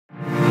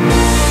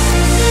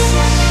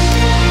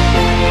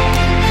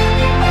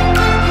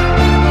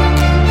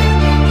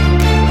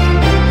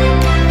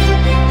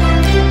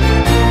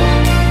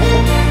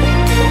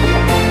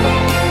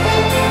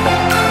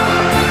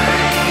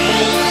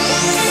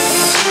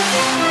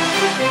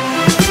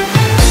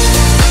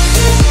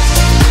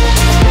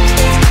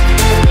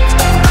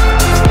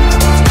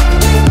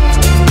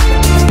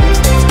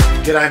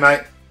G'day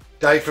mate,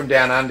 Dave from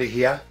Down Under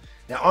here.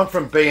 Now I'm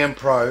from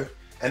BMPRO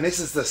and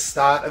this is the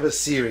start of a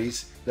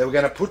series that we're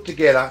going to put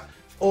together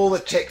all the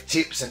tech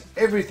tips and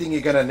everything you're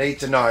going to need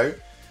to know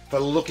for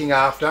looking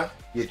after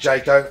your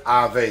Jayco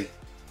RV.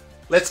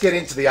 Let's get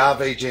into the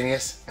RV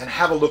Genius and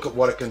have a look at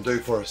what it can do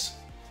for us.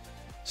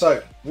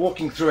 So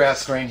walking through our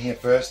screen here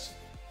first,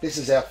 this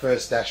is our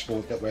first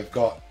dashboard that we've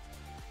got.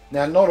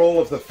 Now not all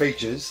of the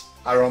features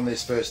are on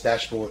this first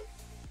dashboard,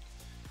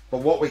 but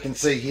what we can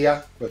see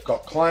here, we've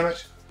got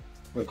climate,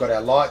 we've got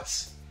our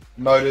lights,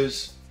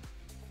 motors,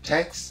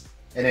 tanks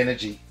and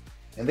energy,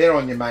 and they're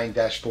on your main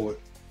dashboard.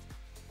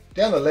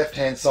 Down the left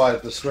hand side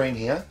of the screen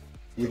here,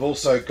 you've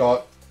also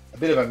got a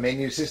bit of a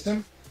menu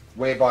system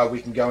whereby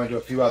we can go into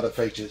a few other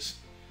features.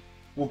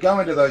 We'll go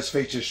into those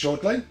features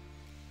shortly,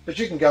 but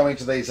you can go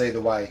into these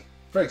either way.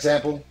 For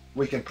example,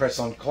 we can press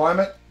on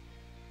climate,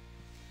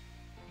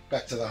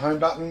 back to the home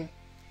button,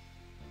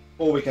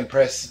 or we can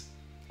press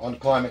on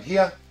climate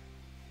here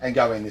and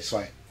go in this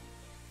way.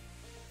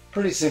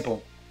 Pretty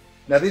simple.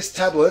 Now this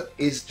tablet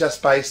is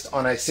just based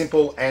on a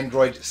simple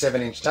Android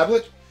 7-inch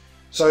tablet,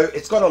 so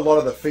it's got a lot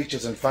of the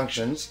features and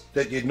functions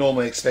that you'd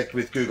normally expect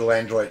with Google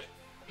Android.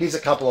 Here's a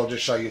couple I'll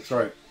just show you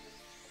through.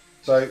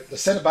 So the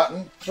center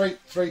button,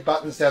 three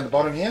buttons down the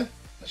bottom here.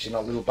 Actually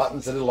not little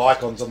buttons, they're little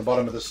icons on the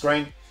bottom of the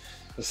screen.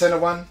 The center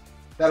one,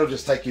 that'll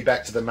just take you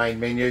back to the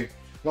main menu.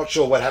 Not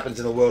sure what happens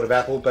in the world of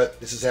Apple, but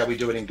this is how we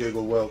do it in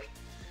Google World.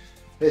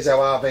 There's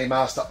our RV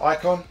Master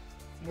icon.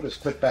 We'll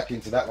just click back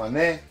into that one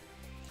there.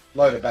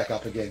 Load it back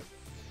up again.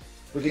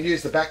 We can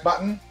use the back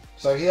button.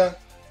 So here,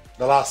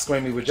 the last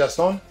screen we were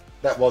just on,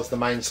 that was the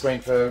main screen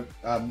for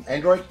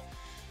Android.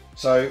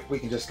 So we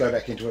can just go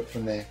back into it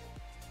from there.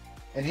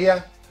 And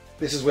here,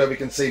 this is where we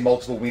can see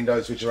multiple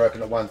windows which are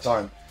open at one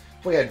time.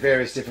 If we had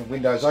various different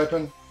windows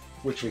open,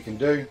 which we can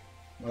do,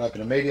 we'll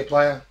open a media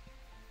player.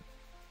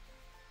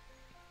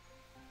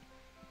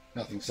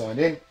 Nothing signed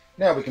in.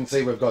 Now we can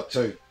see we've got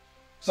two.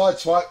 Side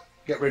swipe,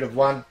 get rid of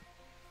one,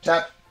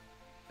 tap,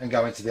 and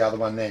go into the other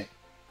one there.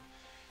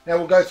 Now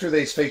we'll go through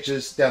these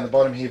features down the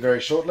bottom here very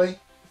shortly.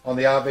 On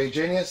the RV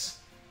Genius,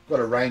 we've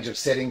got a range of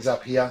settings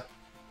up here,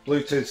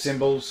 Bluetooth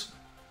symbols,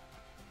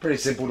 pretty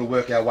simple to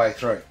work our way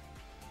through.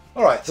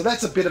 Alright, so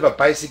that's a bit of a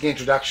basic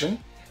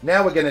introduction.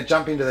 Now we're going to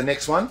jump into the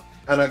next one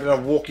and I'm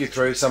going to walk you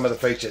through some of the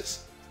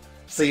features.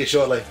 See you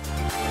shortly.